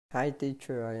Hi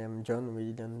teacher, I am John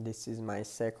William. This is my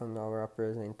second oral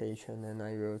presentation and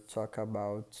I will talk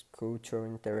about cultural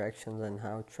interactions and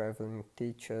how traveling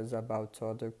teaches about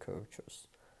other cultures.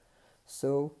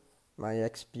 So, my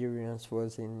experience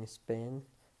was in Spain.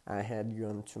 I had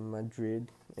gone to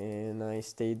Madrid and I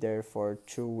stayed there for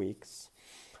 2 weeks.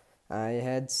 I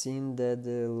had seen that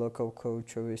the local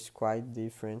culture is quite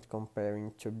different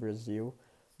comparing to Brazil,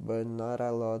 but not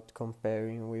a lot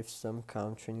comparing with some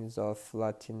countries of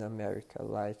Latin America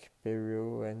like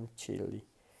Peru and Chile.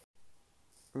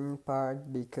 In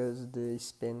part because the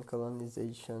Spain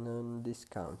colonization on these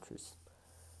countries.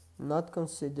 Not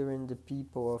considering the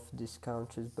people of these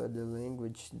countries but the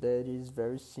language that is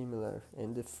very similar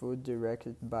and the food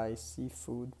directed by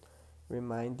seafood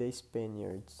remind the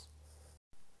Spaniards.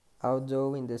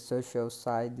 Although in the social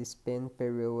side, Spain,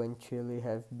 Peru and Chile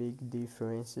have big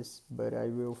differences, but I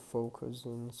will focus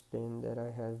on Spain that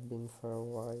I have been for a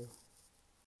while.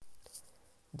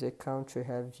 The country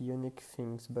have unique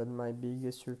things, but my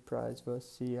biggest surprise was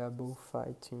see a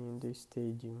bullfighting in the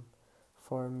stadium.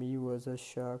 For me was a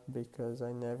shock because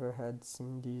I never had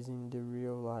seen this in the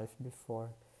real life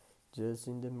before, just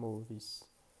in the movies.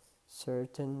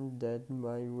 Certain that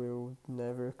I will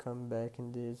never come back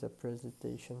in this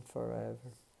presentation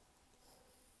forever.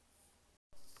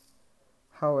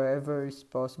 However, it's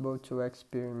possible to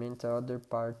experiment other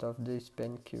part of the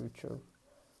Spanish culture.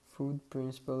 Food,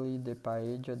 principally the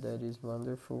paella that is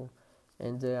wonderful,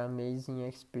 and the amazing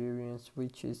experience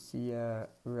which is see a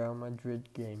Real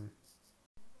Madrid game.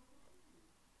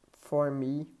 For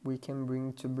me, we can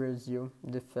bring to Brazil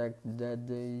the fact that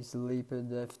they sleep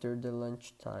after the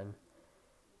lunchtime.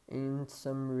 In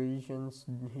some regions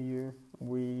here,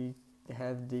 we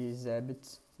have these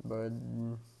habits, but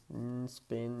in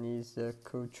Spain is a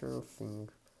cultural thing.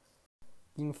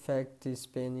 In fact,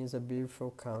 Spain is a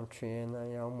beautiful country and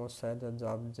I almost had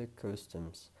adopted the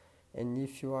customs. And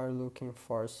if you are looking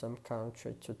for some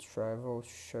country to travel,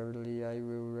 surely I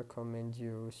will recommend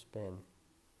you Spain.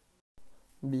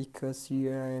 Because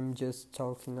here I am just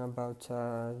talking about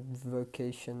a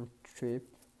vacation trip,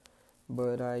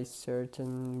 but I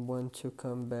certainly want to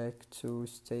come back to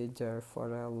stay there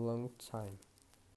for a long time.